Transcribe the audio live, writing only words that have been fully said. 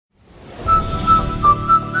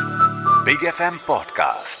Big FM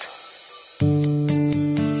podcast.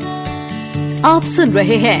 आप सुन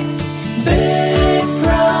रहे हैं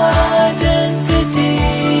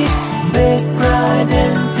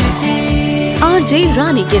RJ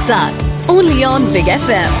रानी के साथ ओनली ऑन बिग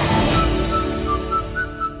एफएम।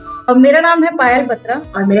 मेरा नाम है पायल बत्रा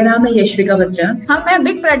और मेरा नाम है यशविका बत्रा। हम हैं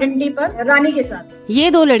बिग प्राइडेंटिटी पर रानी के साथ।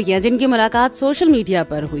 ये दो लड़कियां जिनकी मुलाकात सोशल मीडिया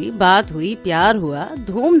पर हुई, बात हुई, प्यार हुआ,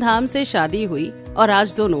 धूमधाम से शादी हुई और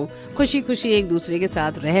आज दोनों खुशी खुशी एक दूसरे के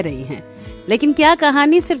साथ रह रही हैं। लेकिन क्या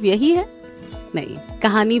कहानी सिर्फ यही है? नहीं,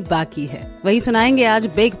 कहानी बाकी है। वही सुनाएंगे आज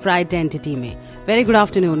बिग प्राइडेंटिटी में। वेरी गुड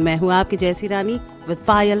आफ्टरनून, मैं हूँ आपकी जैसी रानी विद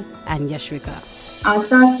पायल एंड यशविका।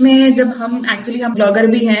 आसपास में जब हम ब्लॉगर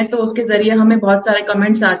भी हैं तो उसके जरिए हमें बहुत सारे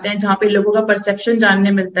कमेंट्स आते हैं जहाँ पे लोगों का परसेप्शन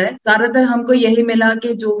जानने मिलता है। ज्यादातर हमको यही मिला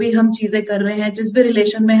कि जो भी हम चीजें कर रहे हैं, जिस भी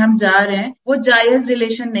रिलेशन में हम जा रहे हैं, वो जायज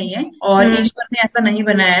रिलेशन नहीं है और ईश्वर ने ऐसा नहीं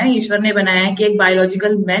बनाया है। ईश्वर ने बनाया है कि एक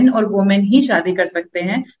बायोलॉजिकल मैन और वुमेन ही शादी कर सकते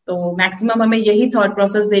हैं। तो मैक्सिमम हमें यही थॉट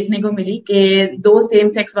प्रोसेस देखने को मिली कि दो सेम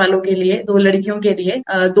सेक्स वालों के लिए, दो लड़कियों के लिए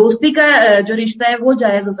दोस्ती का जो रिश्ता है वो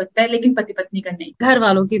जायज हो सकता है, लेकिन पति पत्नी का नहीं। घर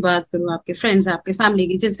वालों की बात करूँ, आपके फ्रेंड्स, आपके फैमिली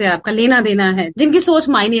की, जिनसे आपका लेना देना है, जिनकी सोच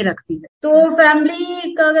मायने रखती है। तो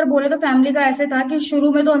फैमिली का अगर बोले तो फैमिली का ऐसे था कि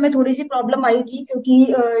शुरू में तो हमें थोड़ी सी प्रॉब्लम आई थी,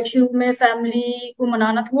 क्योंकि शुरू में फैमिली को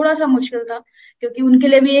मनाना थोड़ा सा मुश्किल था, क्योंकि उनके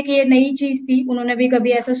लिए भी एक ये नई चीज थी। उन्होंने भी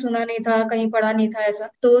कभी ऐसा सुना नहीं था, कहीं पढ़ा नहीं था ऐसा।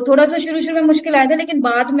 तो थोड़ा सा शुरू में मुश्किल आया था, लेकिन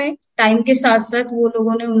बाद में टाइम के साथ साथ उन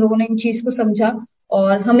लोगों ने इन चीज को समझा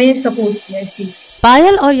और हमें सपोर्ट किया इस चीज।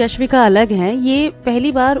 पायल और यशविका अलग हैं। ये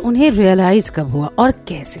पहली बार उन्हें रियलाइज कब हुआ और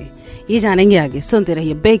कैसे, ये जानेंगे आगे। सुनते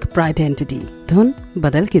रहिए बिग प्राइडेंटिटी, धुन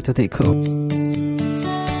बदल के तो देखो।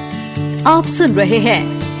 आप सुन रहे हैं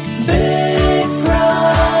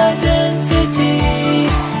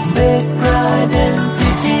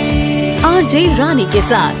RJ रानी के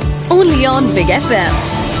साथ only on big FM.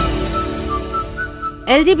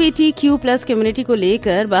 LGBTQ+ community को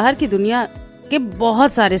लेकर बाहर की दुनिया के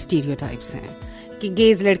बहुत सारे स्टीरियोटाइप्स हैं कि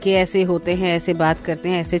गेज लड़के ऐसे होते हैं, ऐसे बात करते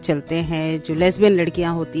हैं, ऐसे चलते हैं। जो लेस्बियन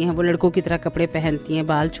लड़कियां होती हैं वो लड़कों की तरह कपड़े पहनती हैं,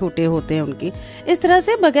 बाल छोटे होते हैं उनके। इस तरह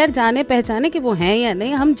से बगैर जाने पहचाने कि वो हैं या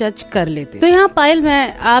नहीं हम जज कर लेते हैं। तो यहाँ पायल,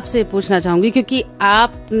 मैं आपसे पूछना चाहूंगी, क्योंकि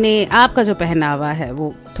आपका जो पहनावा है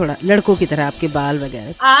वो थोड़ा लड़कों की तरह, आपके बाल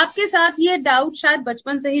वगैरह, आपके साथ ये डाउट शायद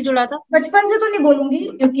बचपन से ही जुड़ा था? बचपन से तो नहीं बोलूंगी,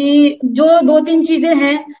 क्योंकि जो 2-3 चीजें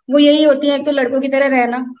हैं वो यही होती हैं। एक तो लड़कों की तरह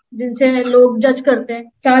रहना, जिनसे लोग जज करते हैं,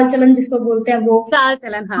 चाल चलन जिसको बोलते हैं, वो चाल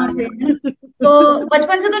चलन, हाँ से। तो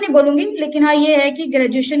बचपन से तो नहीं बोलूंगी, लेकिन हाँ ये है कि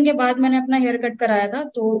ग्रेजुएशन के बाद मैंने अपना हेयर कट कराया था,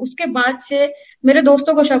 तो उसके बाद से मेरे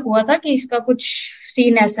दोस्तों को शक हुआ था कि इसका कुछ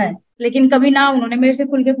सीन ऐसा है, लेकिन कभी ना उन्होंने मेरे से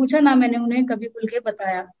खुल के पूछा, ना मैंने उन्हें कभी खुल के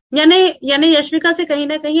बताया। यानी यशविका से कहीं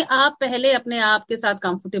ना कहीं आप पहले अपने आप के साथ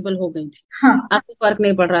कंफर्टेबल हो गई थी। हाँ, आपको फर्क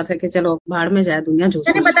नहीं पड़ रहा था कि चलो भाड़ में जाए दुनिया। जो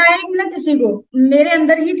मैंने बताया नहीं ना किसी को, मेरे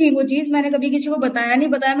अंदर ही थी वो चीज, मैंने कभी किसी को बताया नहीं।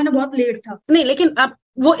 बताया मैंने बहुत लेट था। नहीं, लेकिन अब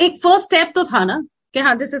वो एक फर्स्ट स्टेप तो था ना कि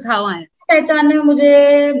हाँ this is how I am. पहचानने में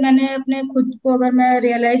मैंने अपने खुद को अगर मैं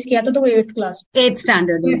रियलाइज किया तो वो 8th क्लास, 8th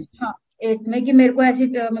स्टैंडर्ड में। हाँ, 8th में, कि मेरे को ऐसी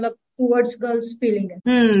मतलब टूवर्ड्स गर्ल्स फीलिंग है।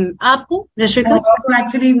 आपको यशविका?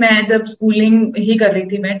 एक्चुअली मैं जब स्कूलिंग ही कर रही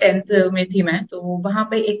थी, मैं 10th में थी मैं, तो वहां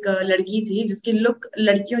पे एक लड़की थी जिसकी लुक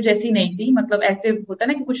लड़कियों जैसी नहीं थी। मतलब ऐसे होता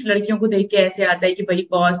ना कि कुछ लड़कियों को देख के ऐसे आता है कि भाई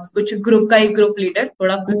बॉस, कुछ ग्रुप का एक ग्रुप लीडर,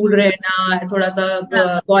 थोड़ा कूल रहना, थोड़ा सा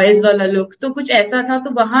बॉयज वाला लुक, तो कुछ ऐसा था। तो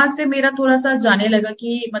वहां से मेरा थोड़ा सा जाने लगा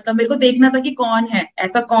कि मतलब मेरे को देखना था कि कौन है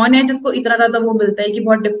ऐसा, कौन है जिसको इतना ज्यादा वो मिलता है कि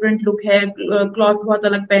बहुत डिफरेंट लुक है, क्लॉथ बहुत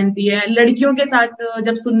अलग पहनती है। लड़कियों के साथ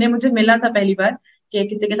जब सुनने मुझे मिला था पहली बार कि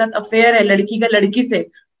किसी के साथ अफेयर है लड़की का लड़की से,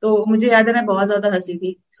 तो मुझे याद है मैं बहुत ज्यादा हंसी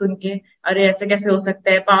थी सुन के। अरे ऐसे कैसे हो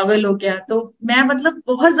सकता है, पागल हो क्या? तो मैं मतलब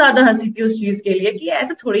बहुत ज्यादा हंसी थी उस चीज के लिए कि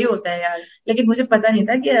ऐसा थोड़ी होता है यार। लेकिन मुझे पता नहीं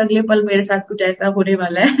था कि अगले पल मेरे साथ कुछ ऐसा होने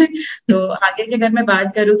वाला है। तो आगे की अगर मैं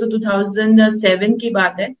बात करूँ तो 2007 की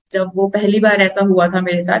बात है, जब वो पहली बार ऐसा हुआ था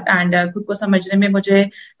मेरे साथ। एंड खुद को समझने में मुझे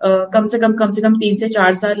कम से कम 3 से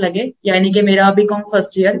 4 साल लगे, यानी कि मेरा बीकॉम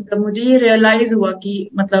फर्स्ट ईयर। तब मुझे ये रियलाइज हुआ कि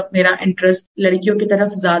मतलब मेरा इंटरेस्ट लड़कियों की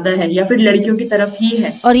तरफ ज्यादा है या फिर लड़कियों की तरफ ही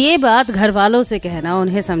है। और ये बात घर वालों से कहना,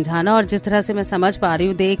 उन्हें समझाना, और जिस तरह से मैं समझ पा रही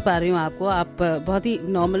हूँ, देख पा रही हूँ आपको, आप बहुत ही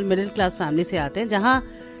नॉर्मल मिडिल क्लास फैमिली से आते हैं जहाँ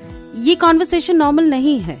ये कॉन्वर्सेशन नॉर्मल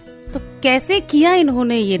नहीं है। तो कैसे किया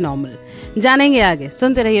इन्होंने ये नॉर्मल, जानेंगे आगे।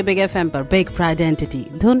 सुनते रहिए बिग एफएम पर बिग प्राइडेंटिटी,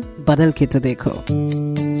 धुन बदल के तो देखो।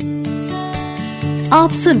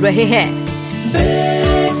 आप सुन रहे हैं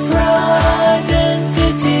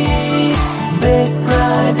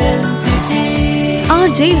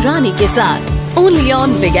RJ रानी के साथ ओनली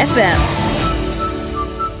ऑन बिग एफएम।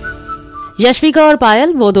 यशविका और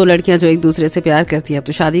पायल वो दो लड़कियां जो एक दूसरे से प्यार करती है, अब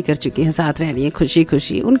तो शादी कर चुकी हैं, साथ रह रही हैं खुशी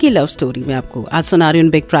खुशी। उनकी लव स्टोरी में आपको आज सुना रही हूँ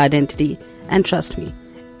big प्राइडेंटिटी। And trust me,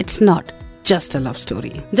 it's not just a love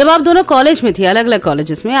story. जब आप दोनों कॉलेज में थी, अलग अलग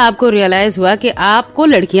कॉलेजेस में, आपको रियलाइज हुआ कि आपको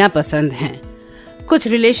लड़कियां पसंद हैं। कुछ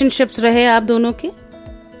रिलेशनशिप्स रहे आप दोनों के,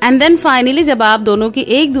 एंड देन फाइनली जब आप दोनों की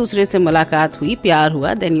एक दूसरे से मुलाकात हुई, प्यार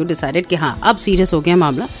हुआ, देन यू डिसाइडेड कि हाँ अब सीरियस हो गया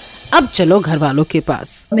मामला, अब चलो घर वालों के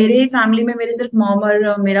पास। मेरे फैमिली में मेरे सिर्फ मॉम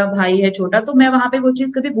और मेरा भाई है छोटा, तो मैं वहां पे वो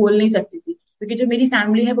चीज कभी बोल नहीं सकती थी, क्योंकि जो मेरी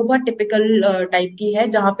फैमिली है वो बहुत टिपिकल टाइप की है,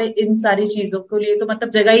 जहाँ पे इन सारी चीजों के लिए तो मतलब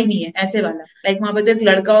जगह ही नहीं है ऐसे वाला। लाइक वहां पे तो एक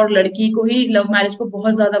लड़का और लड़की को ही लव मैरिज को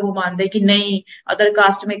बहुत ज्यादा वो मानते हैं कि नहीं अदर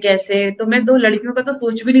कास्ट में कैसे। तो मैं दो लड़कियों का तो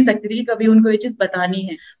सोच भी नहीं सकती थी कि कभी उनको ये चीज बतानी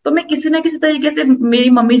है। तो मैं किसी ना किसी तरीके से, मेरी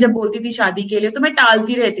मम्मी जब बोलती थी शादी के लिए, तो मैं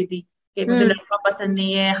टालती रहती थी कि मुझे लड़का पसंद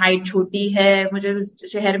नहीं है, हाइट छोटी है, मुझे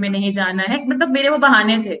शहर में नहीं जाना है, मतलब मेरे वो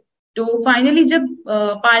बहाने थे। तो फाइनली जब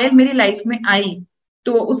पायल मेरी लाइफ में आई,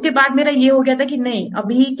 तो उसके बाद मेरा ये हो गया था कि नहीं,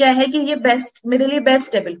 अभी क्या है कि ये बेस्ट, मेरे लिए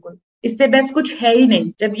बेस्ट है, बिल्कुल इससे बेस्ट कुछ है ही नहीं।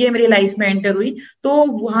 जब ये मेरी लाइफ में एंटर हुई, तो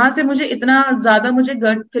वहां से मुझे इतना ज्यादा मुझे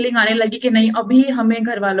गट फीलिंग आने लगी कि नहीं अभी हमें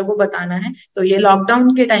घर वालों को बताना है। तो ये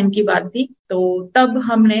लॉकडाउन के टाइम की बात थी, तो तब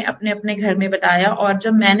हमने अपने अपने घर में बताया, और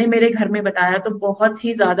जब मैंने मेरे घर में बताया तो बहुत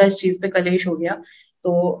ही ज्यादा इस चीज पे कलेश हो गया।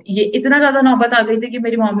 तो ये इतना ज्यादा नौबत आ गई थी कि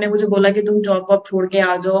मेरी मॉम ने मुझे बोला कि तुम जॉब वॉब छोड़ के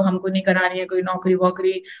आ जाओ, हमको नहीं करानी है कोई नौकरी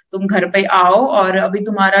वोकरी, तुम घर पे आओ और अभी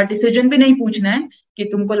तुम्हारा डिसीजन भी नहीं पूछना है कि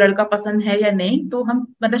तुमको लड़का पसंद है या नहीं, तो हम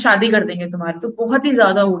मतलब शादी कर देंगे तुम्हारी। तो बहुत ही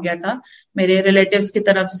ज्यादा हो गया था मेरे रिलेटिव्स की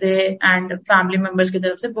तरफ से एंड फैमिली मेंबर्स की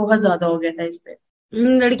तरफ से, बहुत ज्यादा हो गया था इस पे।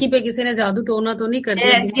 लड़की पे किसी ने जादू टोना तो नहीं कर दिया?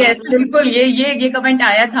 यस यस बिल्कुल, ये कमेंट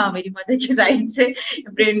आया था मेरी मदर की साइड से,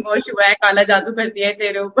 ब्रेन वॉश हुआ है, काला जादू कर दिया है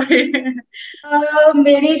तेरे ऊपर।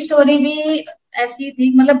 मेरी स्टोरी भी ऐसी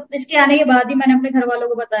थी, मतलब इसके आने के बाद ही मैंने अपने घर वालों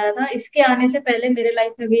को बताया था। इसके आने से पहले मेरे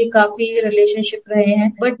लाइफ में भी काफी रिलेशनशिप रहे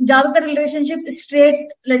हैं, बट ज्यादातर रिलेशनशिप स्ट्रेट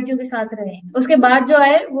लड़कियों के साथ रहे हैं। उसके बाद जो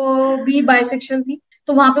है वो भी बाइसेक्सुअल थी,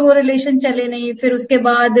 तो वहां पे वो रिलेशन चले नहीं। फिर उसके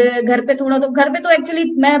बाद घर पे तो एक्चुअली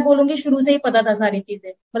मैं बोलूंगी शुरू से ही पता था सारी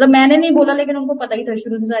चीजें, मतलब मैंने नहीं बोला लेकिन उनको पता ही था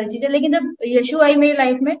शुरू से सारी चीजें। लेकिन जब यशु आई मेरी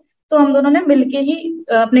लाइफ में, तो हम दोनों ने मिलके ही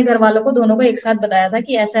अपने घर वालों को दोनों को एक साथ बताया था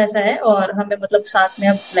कि ऐसा ऐसा है और हमें मतलब साथ में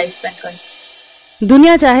अब लाइफ स्पेंड करनी।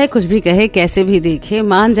 दुनिया चाहे कुछ भी कहे, कैसे भी देखे,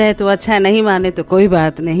 मान जाए तो अच्छा, नहीं माने तो कोई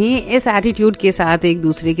बात नहीं, इस एटीट्यूड के साथ एक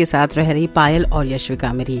दूसरे के साथ रह रही पायल और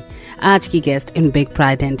यशविका मेरी आज की गेस्ट इन बिग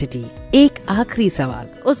प्राइडेंटिटी। एक आखिरी सवाल,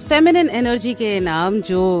 उस फेमिनिन एनर्जी के नाम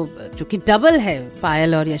जो कि डबल है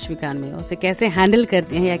पायल और यशविका में, उसे कैसे हैंडल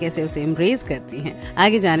करती हैं या कैसे उसे एम्ब्रेस करती हैं,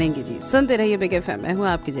 आगे जानेंगे जी। सुनते रहिए बिग एफएम, मैं हूँ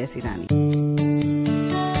आपकी जैसी रानी।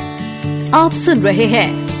 आप सुन रहे हैं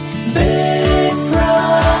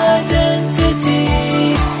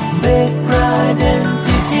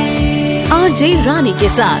आरजे रानी के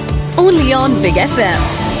साथ ओनली ऑन बिग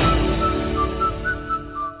एफएम।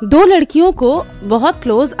 दो लड़कियों को बहुत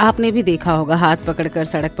क्लोज आपने भी देखा होगा, हाथ पकड़कर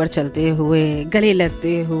सड़क पर चलते हुए, गले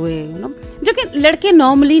लगते हुए, जो कि लड़के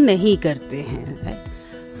नॉर्मली नहीं करते हैं।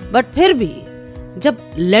 बट फिर भी जब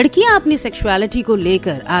लड़कियां अपनी सेक्सुअलिटी को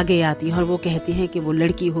लेकर आगे आती हैं और वो कहती हैं कि वो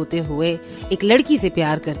लड़की होते हुए एक लड़की से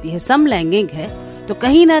प्यार करती है, समलैंगिक है, तो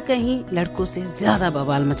कहीं ना कहीं लड़कों से ज्यादा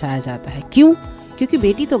बवाल मचाया जाता है। क्यों? क्योंकि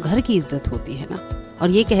बेटी तो घर की इज्जत होती है ना, और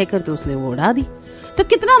ये कहकर तो उसने वो उड़ा दी। तो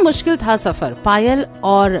कितना मुश्किल था सफर पायल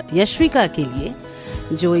और यशविका के लिए,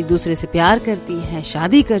 जो एक दूसरे से प्यार करती हैं,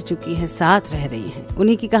 शादी कर चुकी हैं, साथ रह रही हैं।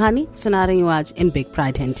 उन्हीं की कहानी सुना रही हूँ आज इन बिग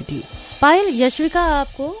प्राइडेंटिटी। पायल, यशविका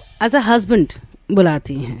आपको एज अ हस्बैंड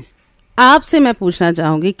बुलाती हैं। आपसे मैं पूछना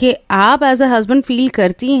चाहूंगी कि आप एज अ हस्बैंड फील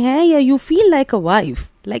करती हैं या you feel like a wife?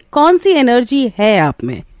 Like कौन सी एनर्जी है आप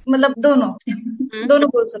में? मतलब दोनों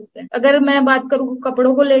बोल सकते हैं। अगर मैं बात करूँ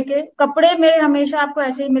कपड़ों को लेके, कपड़े मेरे हमेशा आपको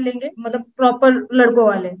ऐसे ही मिलेंगे, मतलब प्रॉपर लड़कों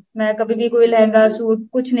वाले। मैं कभी भी कोई लहंगा सूट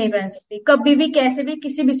कुछ नहीं पहन सकती, कभी भी कैसे भी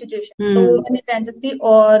किसी भी सिचुएशन तो मैं नहीं पहन सकती।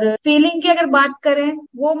 और फीलिंग की अगर बात करें,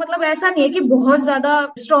 वो मतलब ऐसा नहीं है कि बहुत ज्यादा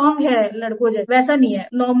स्ट्रांग है लड़कों जैसे, वैसा नहीं है,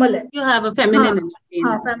 नॉर्मल है। You have a feminine.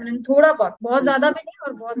 हाँ, फेमिनिन थोड़ा बहुत ज्यादा भी नहीं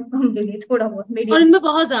और बहुत कम भी नहीं, थोड़ा बहुत मीडियम। और इनमें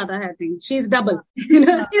बहुत ज्यादा है, I think she is double,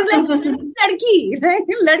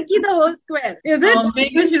 लड़की the whole square. Is it? मेरे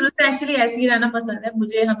को शुरू से एक्चुअली ऐसे ही रहना पसंद है,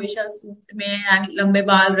 मुझे हमेशा सूट में एंड लंबे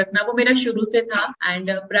बाल रखना वो मेरा शुरू से था।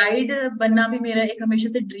 एंड ब्राइड बनना भी मेरा एक हमेशा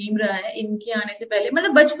से ड्रीम रहा है। इनके आने से पहले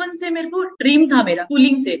मतलब बचपन से मेरे को ड्रीम था मेरा,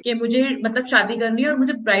 स्कूलिंग से, कि मुझे मतलब शादी करनी है और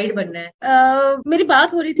मुझे ब्राइड बनना है। मेरी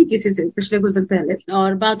बात हो रही थी किसी से पिछले कुछ दिन पहले,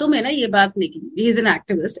 और बातों में ना ये बात निकली, he is an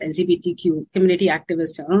activist, LGBTQ community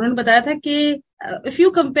activist है। उन्होंने बताया था कि if you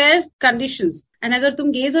compare conditions, and अगर तुम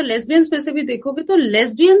गेज और लेस्बियंस में से भी देखोगे तो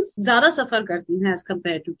लेस्बियंस ज्यादा सफर करती हैं as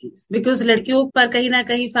compared to gays, because लड़कियों पर कहीं ना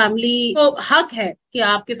कहीं फैमिली को हक है कि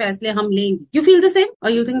आपके फैसले हम लेंगे? यू फील द सेम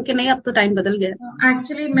और यू थिंक कि नहीं अब तो टाइम बदल गया?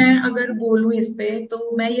 एक्चुअली मैं अगर बोलूं इस पे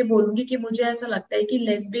तो मैं ये बोलूंगी कि मुझे ऐसा लगता है कि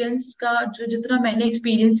लेस्बियंस का जो जितना मैंने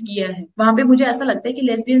एक्सपीरियंस किया है वहां पे मुझे ऐसा लगता है कि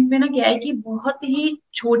लेस्बियंस में ना क्या है कि बहुत ही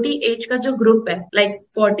छोटी एज का जो ग्रुप है, लाइक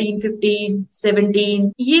 14, 15,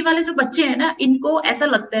 17, ये वाले जो बच्चे हैं ना, इनको ऐसा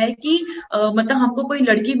लगता है कि मतलब हमको कोई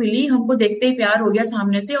लड़की मिली, हमको देखते ही प्यार हो गया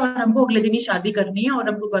सामने से और हमको अगले दिन ही शादी करनी है और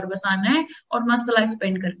हमको घर बसाना है और मस्त लाइफ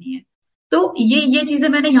स्पेंड करनी है। तो ये चीजें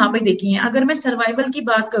मैंने यहाँ पे देखी हैं। अगर मैं सर्वाइवल की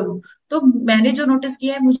बात करूं तो मैंने जो नोटिस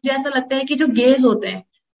किया है, मुझे ऐसा लगता है कि जो गेज होते हैं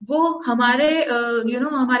वो हमारे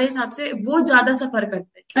हमारे हिसाब से वो ज्यादा सफर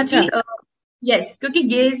करते हैं। अच्छा। यस, क्योंकि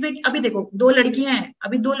गेज में अभी देखो 2 लड़कियां हैं,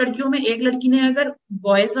 अभी 2 लड़कियों में एक लड़की ने अगर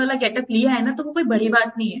बॉयज वाला गेटअप लिया है ना तो वो कोई बड़ी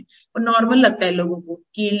बात नहीं है, वो नॉर्मल लगता है लोगों को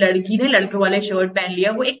कि लड़की ने लड़के वाले शर्ट पहन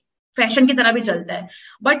लिया, वो एक फैशन की तरह भी चलता है।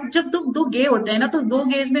 बट जब तुम 2 गे होते हैं ना तो 2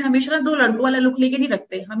 गेज में हमेशा ना 2 लड़कों वाला लुक लेके नहीं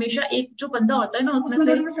रखते, हमेशा एक जो बंदा होता है ना उसमें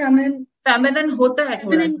से फेमिनिन होता है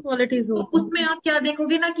थोड़ा सा। क्वालिटीज तो उसमें आप क्या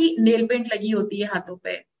देखोगे ना कि नेल पेंट लगी होती है हाथों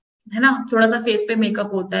पे, है ना, थोड़ा सा फेस पे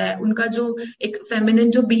मेकअप होता है, उनका जो एक फेमिनिन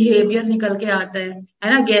जो बिहेवियर निकल के आता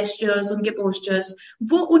है ना, गेस्चर्स, उनके पोस्चर्स,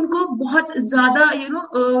 वो उनको बहुत ज्यादा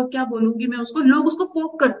क्या बोलूंगी मैं उसको, लोग उसको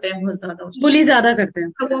पोक करते हैं बहुत ज्यादा, बुली ज्यादा करते हैं,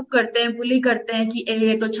 पोक करते हैं, बुली करते हैं कि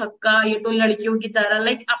ये तो छक्का, ये तो लड़कियों की तरह,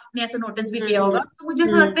 लाइक आपने ऐसा नोटिस भी किया होगा। तो मुझे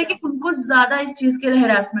ऐसा लगता है कि उनको ज्यादा इस चीज के लिए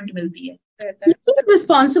हैरासमेंट मिलती है।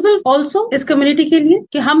 रिस्पॉन्सिबल ऑल्सो इस कम्युनिटी के लिए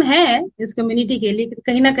कि हम हैं इस कम्युनिटी के लिए,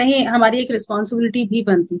 कहीं ना कहीं हमारी एक रिस्पॉन्सिबिलिटी भी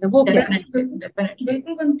बनती है। वो क्या?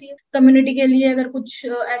 बिल्कुल बनती है कम्युनिटी के लिए। अगर कुछ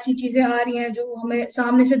ऐसी चीजें आ रही हैं जो हमें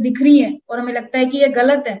सामने से दिख रही हैं और हमें लगता है कि ये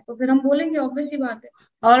गलत है तो फिर हम बोलेंगे, ऑब्वियस सी बात है।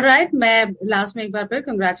 ऑल राइट, मैं लास्ट में एक बार फिर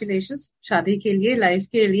कंग्रेचुलेशंस शादी के लिए, लाइफ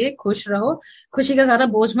के लिए। खुश रहो, खुशी का ज्यादा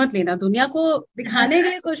बोझ मत लेना, दुनिया को दिखाने के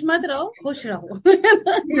लिए खुश मत रहो, खुश रहो।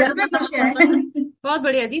 बहुत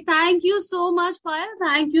बढ़िया जी, thank you so much Payal,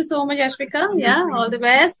 thank you so much यशविका, या all the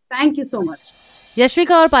best, thank you so much.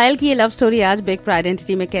 यशविका और पायल की ये लव स्टोरी आज बिग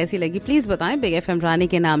प्राइडेंटिटी में कैसी लगी प्लीज बताएं। बिग एफएम रानी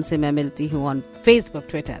के नाम से मैं मिलती हूँ on Facebook,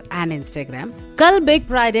 Twitter and Instagram. कल बिग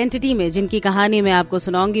प्राइडेंटिटी में जिनकी कहानी मैं आपको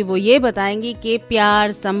सुनाऊंगी वो ये बताएंगी कि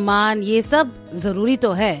प्यार, सम्मान ये सब जरूरी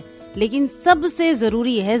तो है, लेकिन सबसे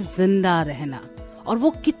जरूरी है जिंदा रहना, और वो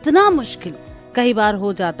कितना मुश्किल कई बार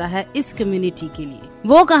हो जाता है इस कम्युनिटी के लिए।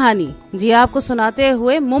 वो कहानी जी आपको सुनाते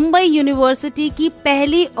हुए मुंबई यूनिवर्सिटी की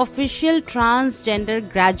पहली ऑफिशियल ट्रांसजेंडर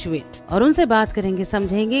ग्रेजुएट, और उनसे बात करेंगे,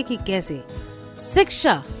 समझेंगे कि कैसे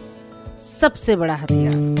शिक्षा सबसे बड़ा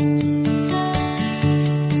हथियार।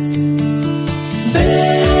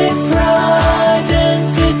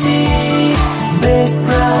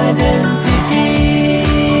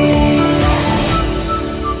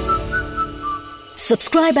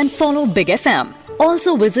 Subscribe and follow Big FM.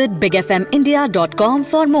 Also visit bigfmindia.com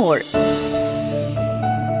for more.